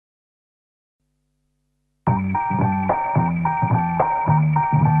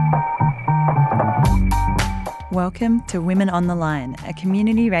Welcome to Women on the Line, a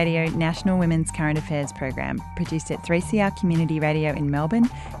community radio national women's current affairs program produced at 3CR Community Radio in Melbourne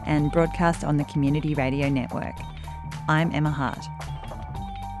and broadcast on the Community Radio Network. I'm Emma Hart.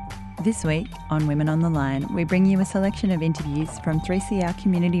 This week on Women on the Line, we bring you a selection of interviews from 3CR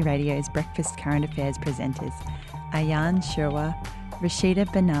Community Radio's breakfast current affairs presenters, Ayan Sherwa, Rashida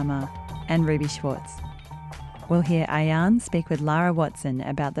Banama and Ruby Schwartz. We'll hear Ayan speak with Lara Watson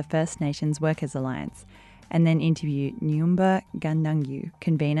about the First Nations Workers Alliance, and then interview Nyumba Gandangyu,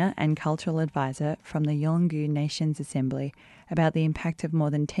 convener and cultural advisor from the Yolngu Nations Assembly, about the impact of more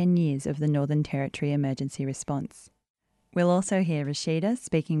than 10 years of the Northern Territory emergency response. We'll also hear Rashida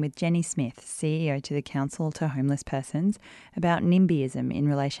speaking with Jenny Smith, CEO to the Council to Homeless Persons, about NIMBYism in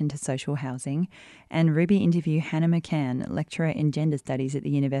relation to social housing, and Ruby interview Hannah McCann, lecturer in gender studies at the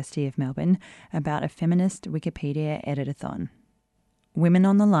University of Melbourne, about a feminist Wikipedia editathon. Women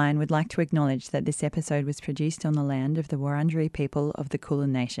on the Line would like to acknowledge that this episode was produced on the land of the Wurundjeri people of the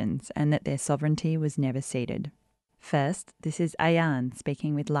Kulin Nations and that their sovereignty was never ceded. First, this is Ayan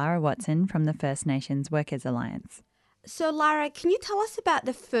speaking with Lara Watson from the First Nations Workers Alliance. So, Lara, can you tell us about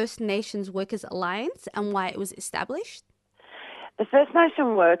the First Nations Workers Alliance and why it was established? The First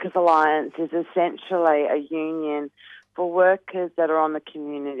Nation Workers Alliance is essentially a union for workers that are on the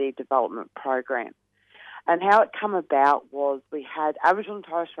Community Development Program. And how it came about was we had Aboriginal and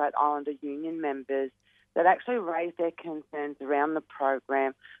Torres Strait Islander union members that actually raised their concerns around the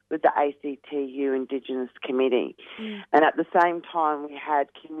program with the ACTU Indigenous Committee. And at the same time, we had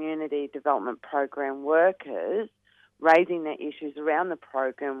Community Development Program workers raising their issues around the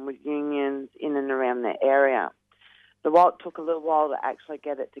program with unions in and around their area. So while it took a little while to actually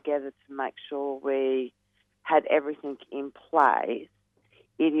get it together to make sure we had everything in place,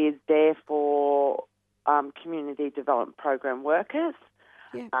 it is there for Community Development Program workers.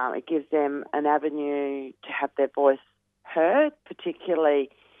 Yeah. It gives them an avenue to have their voice heard, particularly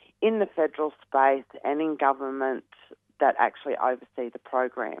in the federal space and in government that actually oversee the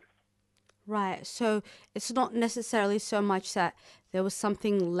program. Right, so it's not necessarily so much that there was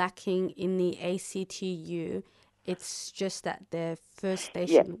something lacking in the ACTU, it's just that the First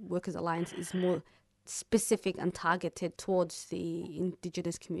Nation Workers Alliance is more specific and targeted towards the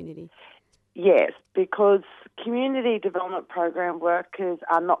Indigenous community. Yes, because Community Development Program workers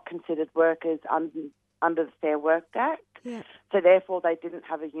are not considered workers under the Fair Work Act, so therefore they didn't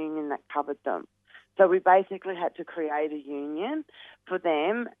have a union that covered them. So we basically had to create a union for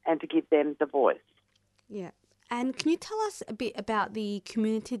them and to give them the voice. Yeah. And can you tell us a bit about the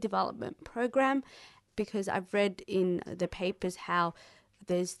Community Development Program? Because I've read in the papers how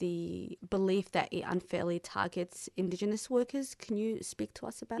there's the belief that it unfairly targets Indigenous workers. Can you speak to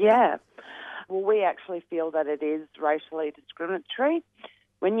us about that? Yeah. Well, we actually feel that it is racially discriminatory.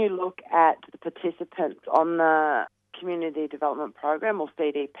 When you look at the participants on the Community Development Program, or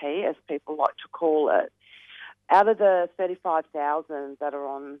CDP as people like to call it, out of the 35,000 that are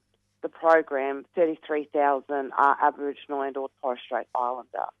on the program, 33,000 are Aboriginal and or Torres Strait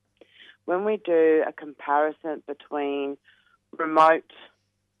Islander. When we do a comparison between remote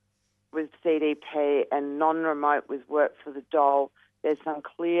with CDP and non-remote with work for the dole, there's some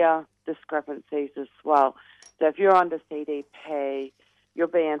clear discrepancies as well. So if you're under CDP, you're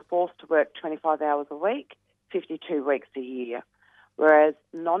being forced to work 25 hours a week, 52 weeks a year. Whereas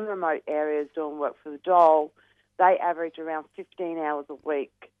non-remote areas doing work for the dole, they average around 15 hours a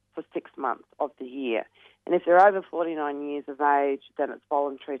week for 6 months of the year. And if they're over 49 years of age, then it's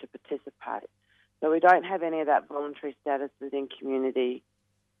voluntary to participate. So we don't have any of that voluntary status within Community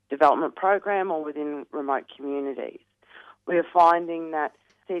Development Program or within remote communities. We are finding that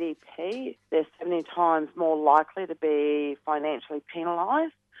CDP, they're 70 times more likely to be financially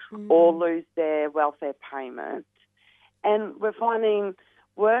penalised or lose their welfare payment. And we're finding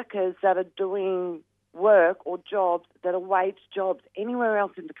workers that are doing work or jobs that are wage jobs anywhere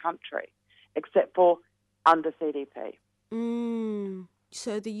else in the country except for under CDP.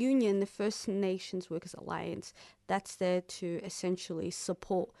 So the union, the First Nations Workers Alliance, that's there to essentially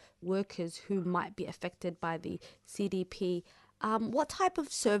support workers who might be affected by the CDP. What type of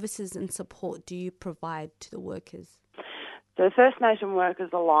services and support do you provide to the workers? So the First Nation Workers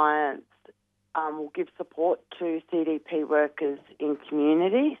Alliance will give support to CDP workers in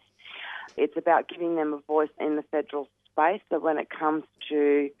communities. It's about giving them a voice in the federal space. So when it comes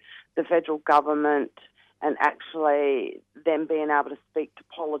to the federal government and actually them being able to speak to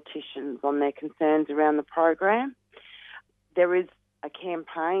politicians on their concerns around the program, there is a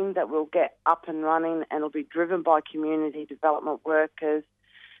campaign that will get up and running and will be driven by community development workers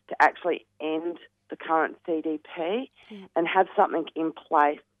to actually end the current CDP and have something in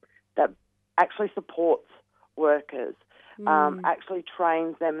place that actually supports workers, actually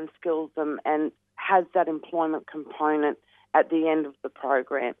trains them and skills them and has that employment component at the end of the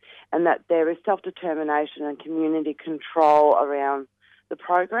program, and that there is self-determination and community control around the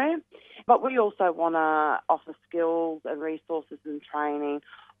program. But we also want to offer skills and resources and training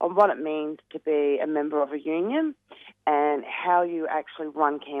on what it means to be a member of a union and how you actually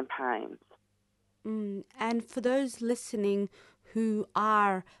run campaigns. And for those listening who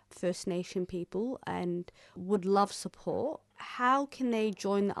are First Nation people and would love support, how can they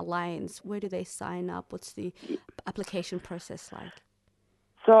join the Alliance? Where do they sign up? What's the application process like?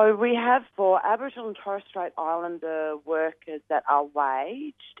 So we have for Aboriginal and Torres Strait Islander workers that are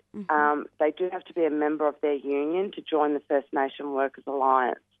waged, they do have to be a member of their union to join the First Nation Workers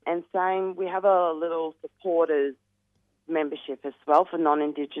Alliance. And same, we have a little supporters membership as well for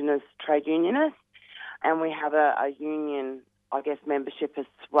non-Indigenous trade unionists, and we have a union, membership as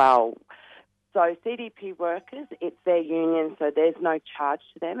well. So CDP workers, it's their union, so there's no charge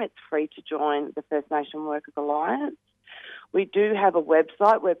to them. It's free to join the First Nation Workers Alliance. We do have a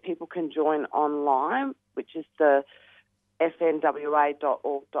website where people can join online, which is the fnwa.org.au.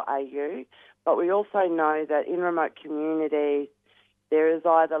 But we also know that in remote communities, there is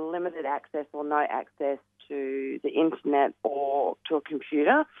either limited access or no access to the internet or to a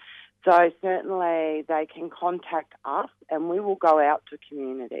computer. So certainly they can contact us and we will go out to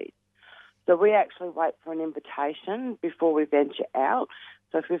communities. So we actually wait for an invitation before we venture out.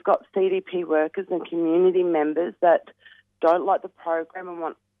 So if we've got CDP workers and community members that don't like the program and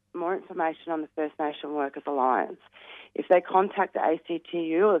want more information on the First Nation Workers Alliance, if they contact the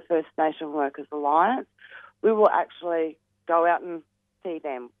ACTU or the First Nation Workers Alliance, we will actually go out and see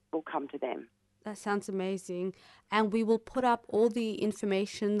them. We'll come to them. That sounds amazing. And we will put up all the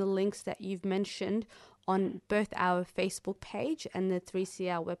information, the links that you've mentioned on both our Facebook page and the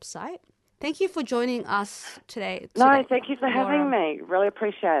 3CR website. Thank you for joining us today. No, thank you for having me. Really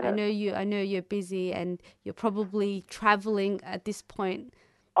appreciate it. I know you're busy and you're probably travelling at this point.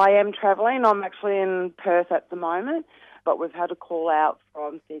 I am travelling. I'm actually in Perth at the moment, but we've had a call out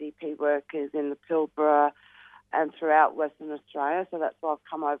from CDP workers in the Pilbara and throughout Western Australia, so that's why I've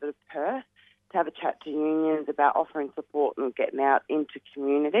come over to Perth to have a chat to unions about offering support and getting out into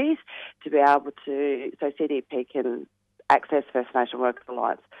communities to be able to, so CDP can access First Nation Workers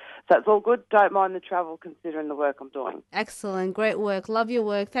Alliance. So it's all good. Don't mind the travel considering the work I'm doing. Excellent. Great work. Love your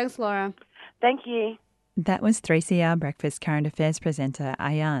work. Thanks, Laura. Thank you. That was 3CR Breakfast Current Affairs presenter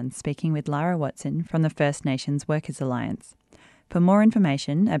Ayan speaking with Lara Watson from the First Nations Workers Alliance. For more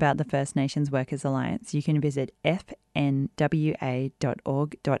information about the First Nations Workers Alliance, you can visit fnwa.org.au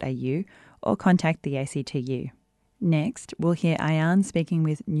or contact the ACTU. Next, we'll hear Ayan speaking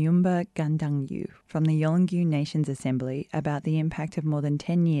with Nyumba Gandangyu from the Yolngu Nations Assembly about the impact of more than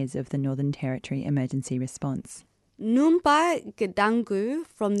 10 years of the Northern Territory emergency response. Nyumba Gandangyu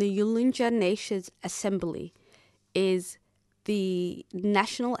from the Yolngu Nations Assembly is the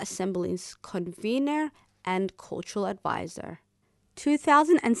National Assembly's convener and cultural advisor.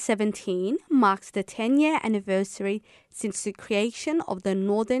 2017 marks the 10-year anniversary since the creation of the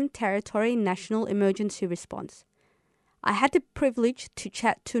Northern Territory National Emergency Response. I had the privilege to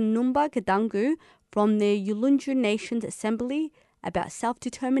chat to Nyumba Gandangyu from the Yolngu Nations Assembly about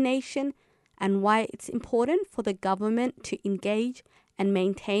self-determination and why it's important for the government to engage and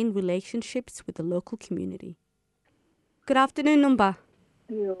maintain relationships with the local community. Good afternoon, Nyumba.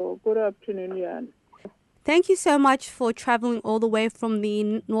 Good afternoon, Jan. Thank you so much for travelling all the way from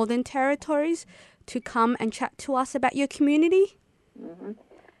the Northern Territories to come and chat to us about your community. Mm-hmm.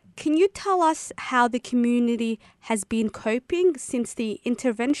 Can you tell us how the community has been coping since the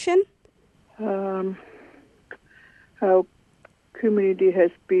intervention? Our community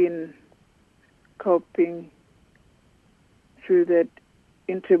has been coping through that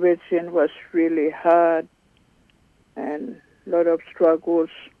intervention was really hard and a lot of struggles.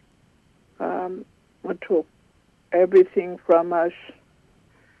 Took everything from us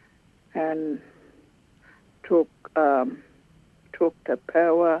and took the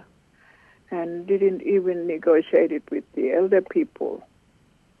power and didn't even negotiate it with the elder people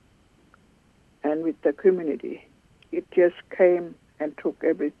and with the community. It just came and took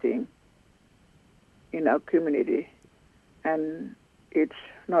everything in our community, and it's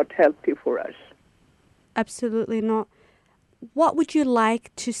not healthy for us. Absolutely not. What would you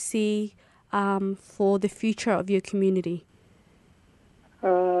like to see for the future of your community?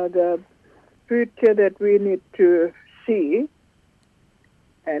 The future that we need to see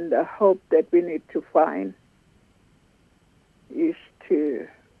and the hope that we need to find is to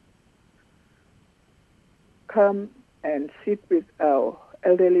come and sit with our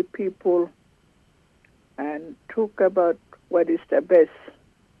elderly people and talk about what is the best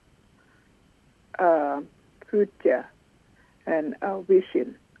future and our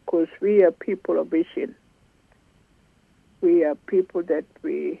vision, because we are people of vision. We are people that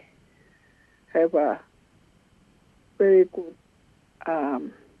we have a very good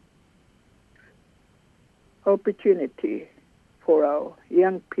opportunity for our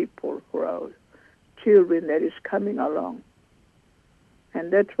young people, for our children that is coming along.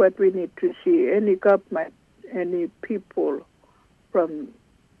 And that's what we need to see. Any government, any people from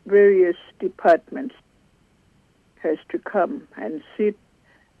various departments has to come and sit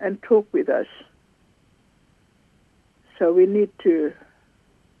and talk with us. So we need to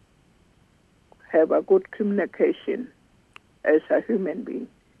have a good communication as a human being.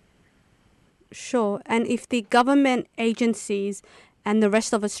 Sure. And if the government agencies and the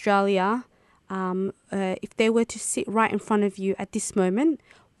rest of Australia, if they were to sit right in front of you at this moment,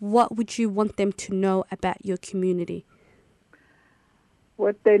 what would you want them to know about your community?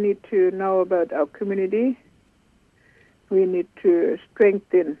 What they need to know about our community, we need to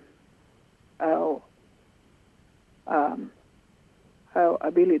strengthen our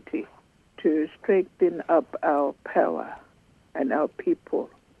ability to strengthen up our power and our people,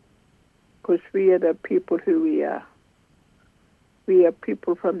 because we are the people who we are. We are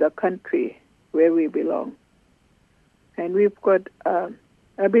people from the country where we belong. And we've got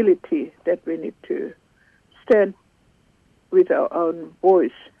ability that we need to stand with our own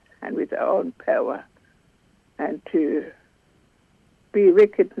voice and with our own power and to be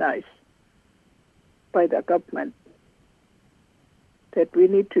recognized by the government that we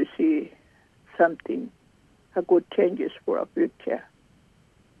need to see something, a good changes for our future.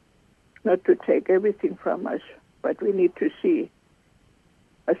 Not to take everything from us, but we need to see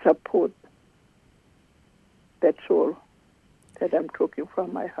a support. That's all that I'm talking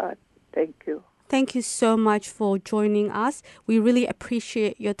from my heart. Thank you. Thank you so much for joining us. We really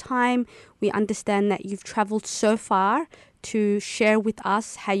appreciate your time. We understand that you've travelled so far to share with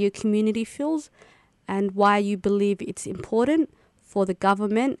us how your community feels and why you believe it's important for the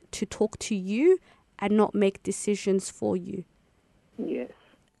government to talk to you and not make decisions for you. Yes.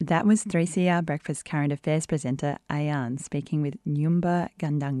 That was 3CR Breakfast Current Affairs presenter Ayan speaking with Nyumba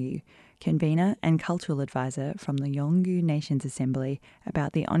Gandangu, convener and cultural advisor from the Yolngu Nations Assembly,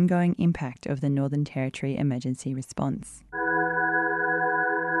 about the ongoing impact of the Northern Territory emergency response.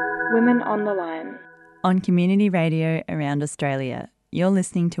 Women on the Line. On community radio around Australia, you're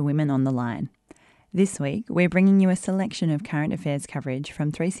listening to Women on the Line. This week, we're bringing you a selection of current affairs coverage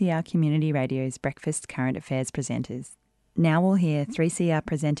from 3CR Community Radio's Breakfast Current Affairs presenters. Now we'll hear 3CR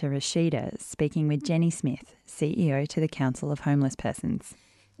presenter Rashida speaking with Jenny Smith, CEO to the Council of Homeless Persons.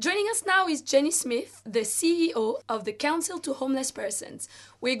 Joining us now is Jenny Smith, the CEO of the Council to Homeless Persons.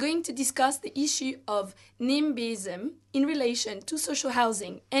 We're going to discuss the issue of NIMBYism in relation to social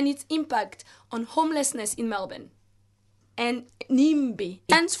housing and its impact on homelessness in Melbourne. And NIMBY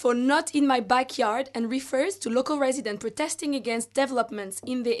stands for Not in My Backyard and refers to local residents protesting against developments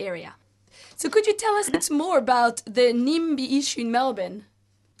in the area. So could you tell us more about the NIMBY issue in Melbourne?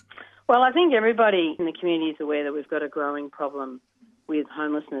 Well, I think everybody in the community is aware that we've got a growing problem with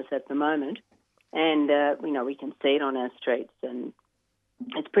homelessness at the moment. And, we can see it on our streets. And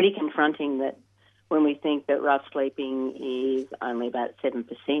it's pretty confronting that when we think that rough sleeping is only about 7%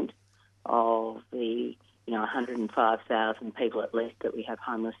 of the 105,000 people at least that we have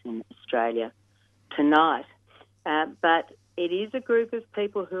homeless in Australia tonight. But it is a group of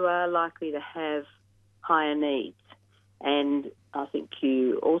people who are likely to have higher needs. And I think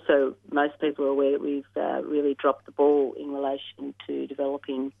most people are aware that we've really dropped the ball in relation to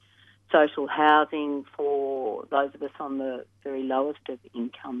developing social housing for those of us on the very lowest of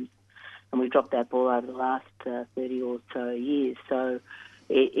incomes. And we've dropped that ball over the last 30 or so years. So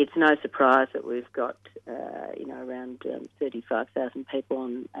it's no surprise that we've got, around 35,000 people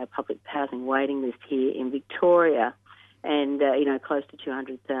on our public housing waiting list here in Victoria and, close to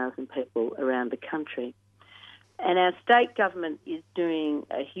 200,000 people around the country. And our state government is doing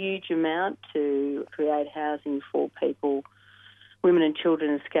a huge amount to create housing for people. Women and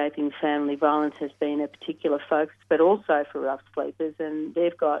children escaping family violence has been a particular focus, but also for rough sleepers. And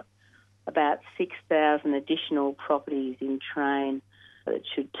they've got about 6,000 additional properties in train that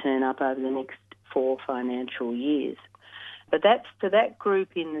should turn up over the next 4 financial years. But that's for that group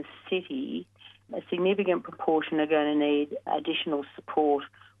in the city, a significant proportion are going to need additional support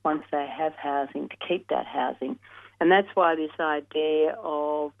once they have housing to keep that housing. And that's why this idea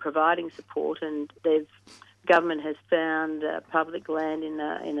of providing support, and government has found public land in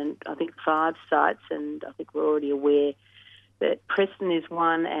I think 5 sites, and I think we're already aware that Preston is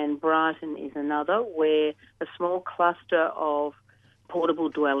one and Brighton is another, where a small cluster of portable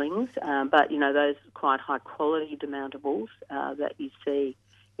dwellings, but, those quite high-quality demountables that you see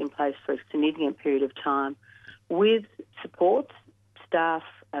in place for a significant period of time, with support staff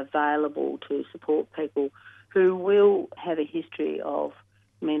available to support people who will have a history of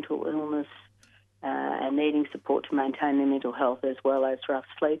mental illness and needing support to maintain their mental health as well as rough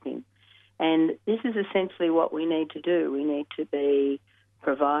sleeping. And this is essentially what we need to do. We need to be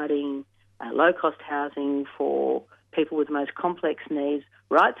providing low-cost housing for people with the most complex needs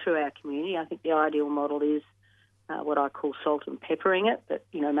right through our community. I think the ideal model is what I call salt and peppering it, but,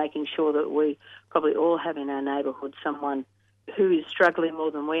 making sure that we probably all have in our neighbourhood someone who is struggling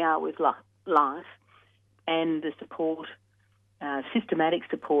more than we are with life and the support, systematic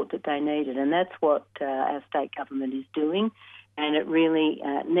support that they needed. And that's what our state government is doing. And it really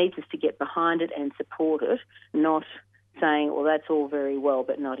needs us to get behind it and support it, not saying, well, that's all very well,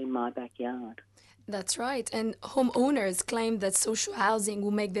 but not in my backyard. That's right. And homeowners claim that social housing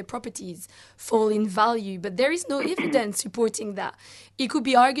will make their properties fall in value, but there is no evidence supporting that. It could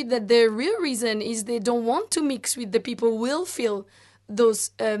be argued that the real reason is they don't want to mix with the people who will fill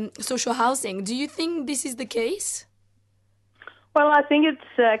those social housing. Do you think this is the case? Well, I think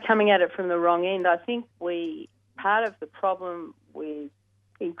it's coming at it from the wrong end. I think part of the problem with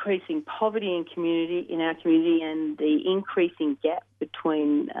increasing poverty in our community and the increasing gap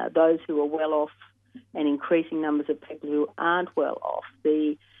between those who are well off and increasing numbers of people who aren't well off,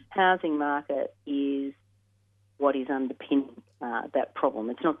 the housing market is what is underpinning that problem.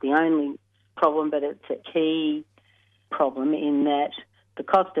 It's not the only problem, but it's a key problem in that the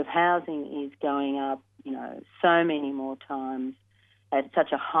cost of housing is going up, so many more times at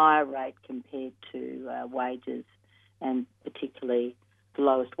such a higher rate compared to wages, and particularly the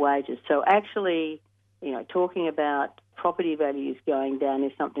lowest wages. So actually, talking about property values going down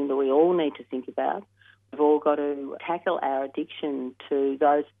is something that we all need to think about. We've all got to tackle our addiction to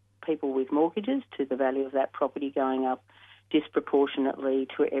those people with mortgages, to the value of that property going up disproportionately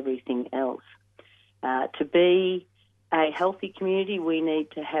to everything else. To be a healthy community, we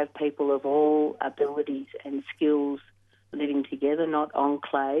need to have people of all abilities and skills living together, not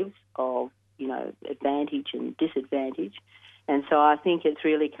enclaves of, advantage and disadvantage. And so I think it's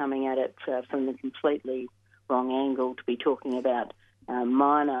really coming at it from the completely wrong angle to be talking about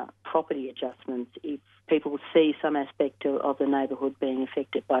minor property adjustments if people see some aspect of the neighbourhood being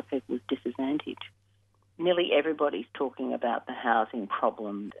affected by people with disadvantage. Nearly everybody's talking about the housing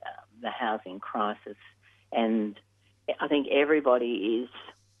problem, the housing crisis, and I think everybody is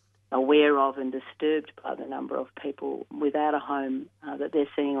aware of and disturbed by the number of people without a home that they're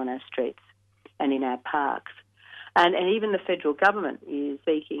seeing on our streets and in our parks. And even the federal government is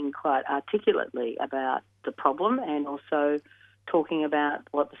speaking quite articulately about the problem and also talking about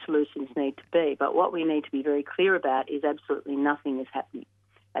what the solutions need to be. But what we need to be very clear about is absolutely nothing is happening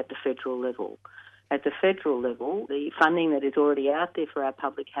at the federal level. At the federal level, the funding that is already out there for our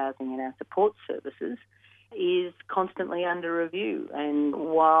public housing and our support services is constantly under review. And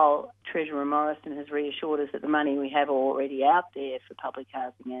while Treasurer Morrison has reassured us that the money we have already out there for public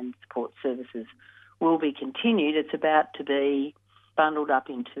housing and support services will be continued, it's about to be bundled up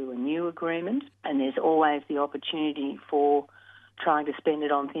into a new agreement, and there's always the opportunity for trying to spend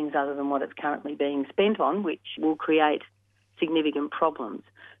it on things other than what it's currently being spent on, which will create significant problems.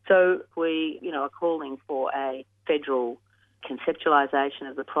 So we, are calling for a federal conceptualisation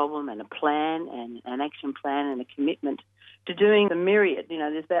of the problem and a plan and an action plan and a commitment to doing the myriad.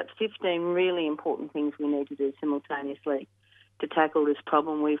 There's about 15 really important things we need to do simultaneously to tackle this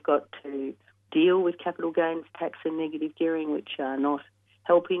problem. We've got to deal with capital gains tax and negative gearing, which are not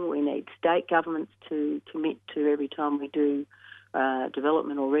helping. We need state governments to commit to every time we do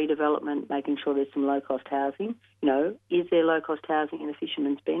development or redevelopment, making sure there's some low-cost housing. Is there low-cost housing in the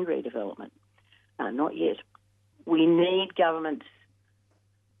Fisherman's Bend redevelopment? Not yet. We need governments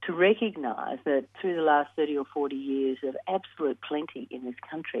to recognise that through the last 30 or 40 years of absolute plenty in this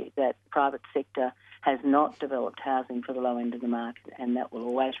country, that the private sector has not developed housing for the low end of the market, and that will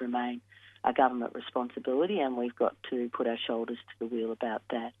always remain a government responsibility, and we've got to put our shoulders to the wheel about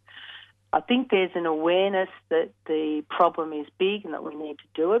that. I think there's an awareness that the problem is big and that we need to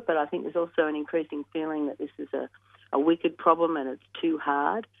do it, but I think there's also an increasing feeling that this is a wicked problem and it's too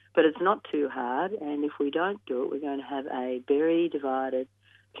hard, but it's not too hard, and if we don't do it, we're going to have a very divided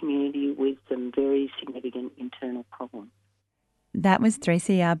community with some very significant internal problems. That was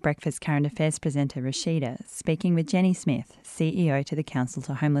 3CR Breakfast Current Affairs presenter Rashida speaking with Jenny Smith, CEO to the Council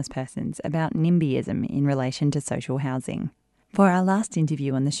to Homeless Persons, about NIMBYism in relation to social housing. For our last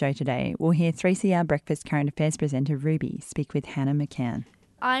interview on the show today, we'll hear 3CR Breakfast Current Affairs presenter Ruby speak with Hannah McCann.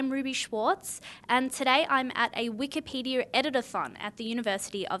 I'm Ruby Schwartz, and today I'm at a Wikipedia editathon at the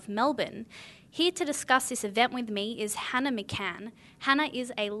University of Melbourne. Here to discuss this event with me is Hannah McCann. Hannah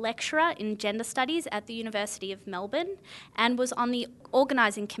is a lecturer in gender studies at the University of Melbourne and was on the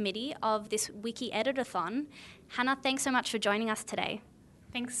organising committee of this Wiki editathon. Hannah, thanks so much for joining us today.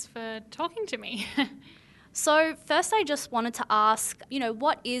 Thanks for talking to me. So first I just wanted to ask,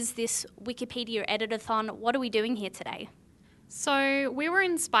 what is this Wikipedia editathon? What are we doing here today? So we were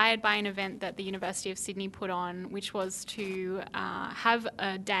inspired by an event that the University of Sydney put on, which was to have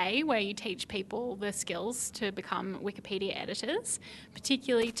a day where you teach people the skills to become Wikipedia editors,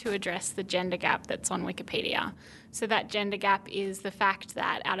 particularly to address the gender gap that's on Wikipedia. So that gender gap is the fact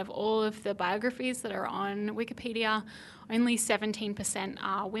that out of all of the biographies that are on Wikipedia, only 17%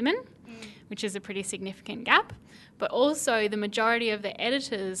 are women, which is a pretty significant gap. But also the majority of the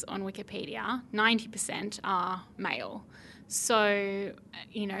editors on Wikipedia, 90%, are male. So,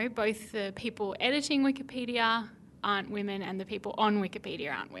 both the people editing Wikipedia aren't women and the people on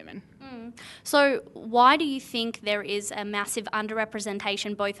Wikipedia aren't women. So why do you think there is a massive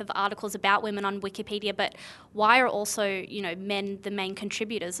underrepresentation both of articles about women on Wikipedia, but why are also, men the main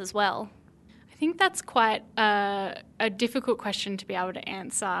contributors as well? I think that's quite a difficult question to be able to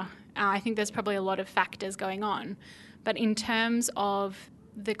answer. I think there's probably a lot of factors going on. But in terms of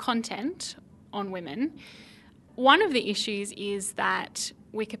the content on women, one of the issues is that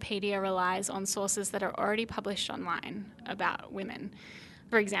Wikipedia relies on sources that are already published online about women.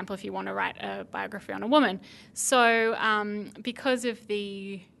 For example, if you want to write a biography on a woman. So because of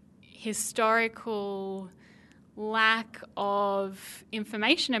the historical lack of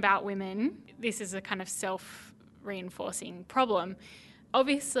information about women, this is a kind of self-reinforcing problem.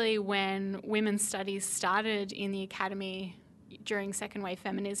 Obviously, when women's studies started in the academy during second wave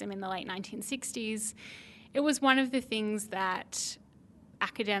feminism in the late 1960s, it was one of the things that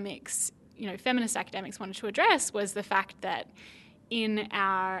academics, feminist academics wanted to address was the fact that in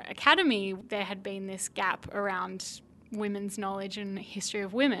our academy there had been this gap around women's knowledge and history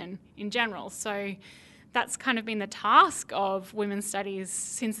of women in general. So that's kind of been the task of women's studies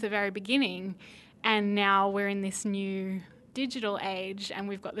since the very beginning, and now we're in this new digital age and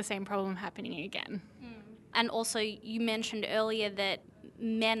we've got the same problem happening again. And also you mentioned earlier that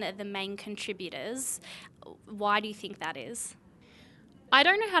men are the main contributors. Why do you think that is? I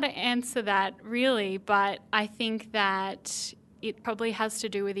don't know how to answer that really, but I think that it probably has to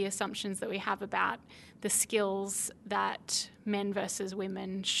do with the assumptions that we have about the skills that men versus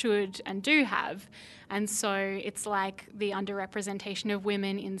women should and do have. And so it's like the underrepresentation of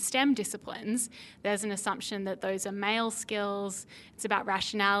women in STEM disciplines. There's an assumption that those are male skills, it's about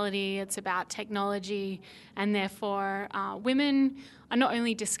rationality, it's about technology, and therefore women are not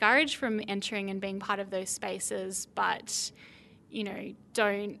only discouraged from entering and being part of those spaces, but,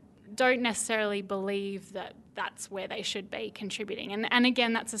 don't necessarily believe that that's where they should be contributing. And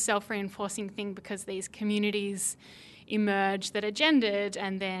again, that's a self-reinforcing thing because these communities emerge that are gendered,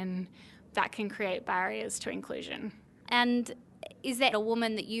 and then that can create barriers to inclusion. And is there a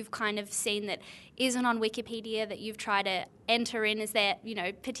woman that you've kind of seen that isn't on Wikipedia that you've tried to enter in? Is there,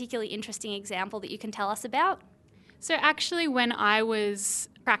 particularly interesting example that you can tell us about? So actually, when I was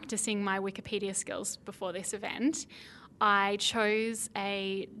practicing my Wikipedia skills before this event, I chose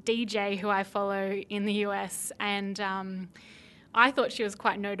a DJ who I follow in the US, and I thought she was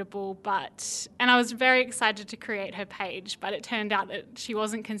quite notable, and I was very excited to create her page, but it turned out that she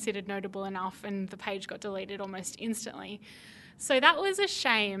wasn't considered notable enough and the page got deleted almost instantly. So that was a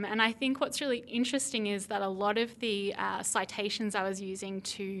shame, and I think what's really interesting is that a lot of the citations I was using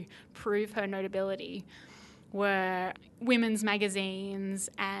to prove her notability were women's magazines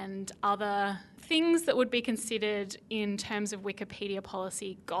and other things that would be considered in terms of Wikipedia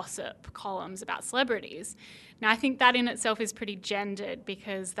policy gossip columns about celebrities. Now, I think that in itself is pretty gendered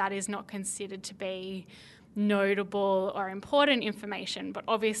because that is not considered to be notable or important information. But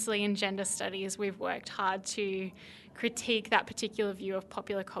obviously in gender studies, we've worked hard to critique that particular view of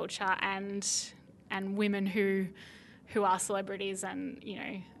popular culture and women who are celebrities and,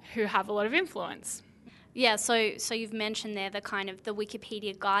 who have a lot of influence. Yeah, so you've mentioned there the kind of the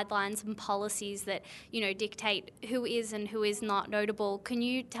Wikipedia guidelines and policies that, dictate who is and who is not notable. Can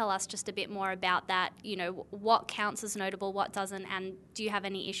you tell us just a bit more about that? What counts as notable, what doesn't, and do you have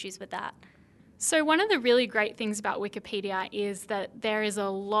any issues with that? So one of the really great things about Wikipedia is that there is a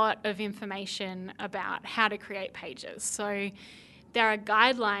lot of information about how to create pages. So there are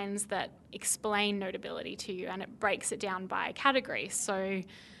guidelines that explain notability to you and it breaks it down by category. So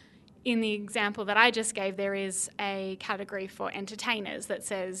in the example that I just gave, there is a category for entertainers that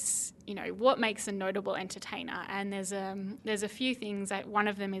says, what makes a notable entertainer? And there's a few things. One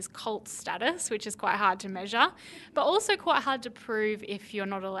of them is cult status, which is quite hard to measure, but also quite hard to prove if you're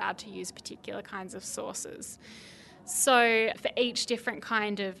not allowed to use particular kinds of sources. So for each different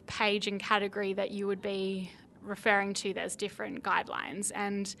kind of page and category that you would be referring to, there's different guidelines.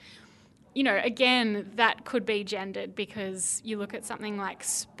 And again, that could be gendered, because you look at something like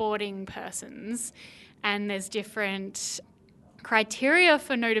sporting persons and there's different criteria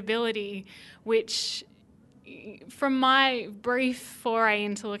for notability, which from my brief foray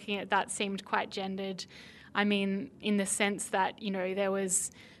into looking at that seemed quite gendered. I mean, in the sense that, there was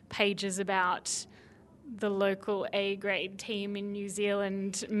pages about the local A-grade team in New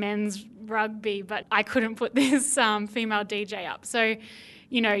Zealand men's rugby, but I couldn't put this female DJ up. So,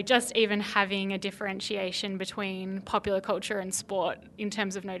 just even having a differentiation between popular culture and sport in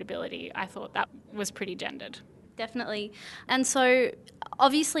terms of notability, I thought that was pretty gendered. Definitely. And so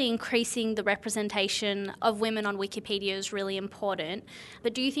obviously increasing the representation of women on Wikipedia is really important,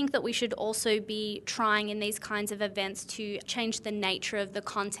 but do you think that we should also be trying in these kinds of events to change the nature of the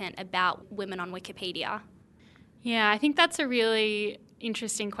content about women on Wikipedia? Yeah, I think that's a really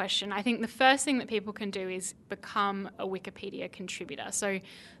interesting question. I think the first thing that people can do is become a Wikipedia contributor. So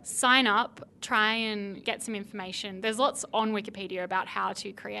sign up, try and get some information. There's lots on Wikipedia about how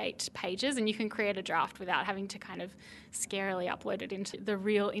to create pages, and you can create a draft without having to kind of scarily upload it into the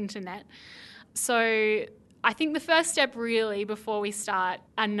real internet. So I think the first step really before we start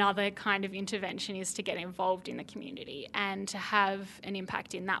another kind of intervention is to get involved in the community and to have an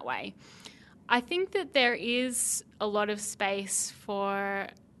impact in that way. I think that there is a lot of space for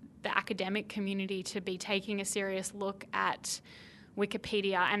the academic community to be taking a serious look at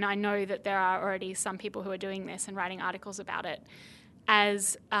Wikipedia, and I know that there are already some people who are doing this and writing articles about it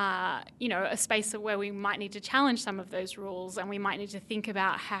as a space where we might need to challenge some of those rules, and we might need to think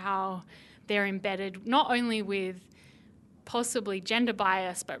about how they're embedded not only with possibly gender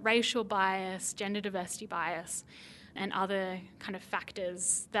bias, but racial bias, gender diversity bias, and other kind of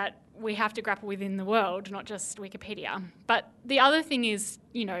factors that we have to grapple with in the world, not just Wikipedia. But the other thing is,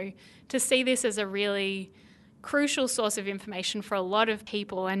 to see this as a really crucial source of information for a lot of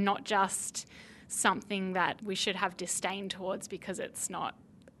people, and not just something that we should have disdain towards because it's not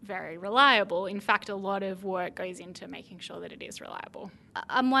very reliable. In fact, a lot of work goes into making sure that it is reliable.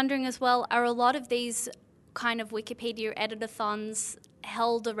 I'm wondering as well, are a lot of these kind of Wikipedia editathons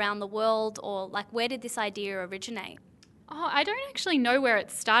held around the world, or where did this idea originate? Oh, I don't actually know where it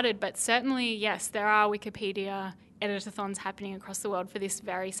started, but certainly, yes, there are Wikipedia editathons happening across the world for this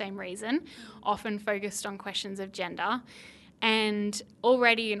very same reason, often focused on questions of gender. And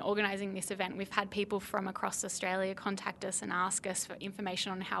already in organising this event, we've had people from across Australia contact us and ask us for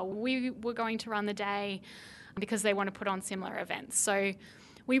information on how we were going to run the day, because they want to put on similar events. So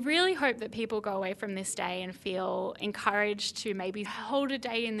we really hope that people go away from this day and feel encouraged to maybe hold a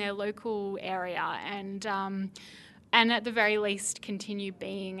day in their local area and at the very least continue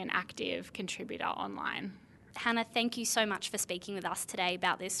being an active contributor online. Hannah, thank you so much for speaking with us today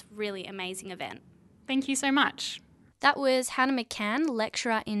about this really amazing event. Thank you so much. That was Hannah McCann,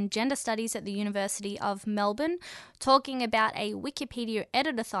 lecturer in Gender Studies at the University of Melbourne, talking about a Wikipedia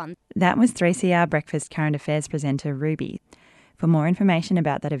editathon. That was 3CR Breakfast Current Affairs presenter Ruby. For more information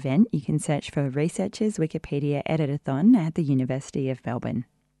about that event, you can search for Researchers Wikipedia Editathon at the University of Melbourne.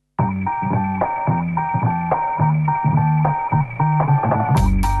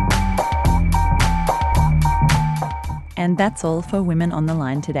 And that's all for Women on the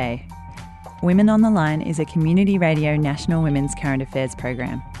Line today. Women on the Line is a community radio national women's current affairs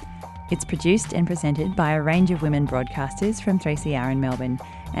program. It's produced and presented by a range of women broadcasters from 3CR in Melbourne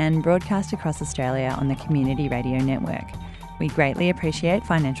and broadcast across Australia on the Community Radio Network. We greatly appreciate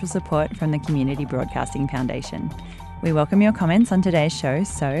financial support from the Community Broadcasting Foundation. We welcome your comments on today's show,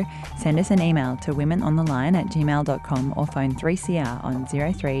 so send us an email to womenontheline@gmail.com or phone 3CR on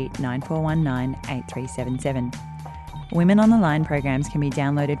 03 9419 8377. Women on the Line programs can be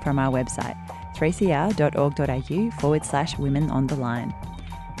downloaded from our website, 3cr.org.au/Women on the Line.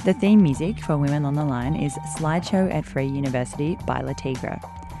 The theme music for Women on the Line is Slideshow at Free University by La Tigre.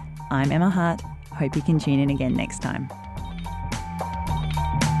 I'm Emma Hart. Hope you can tune in again next time.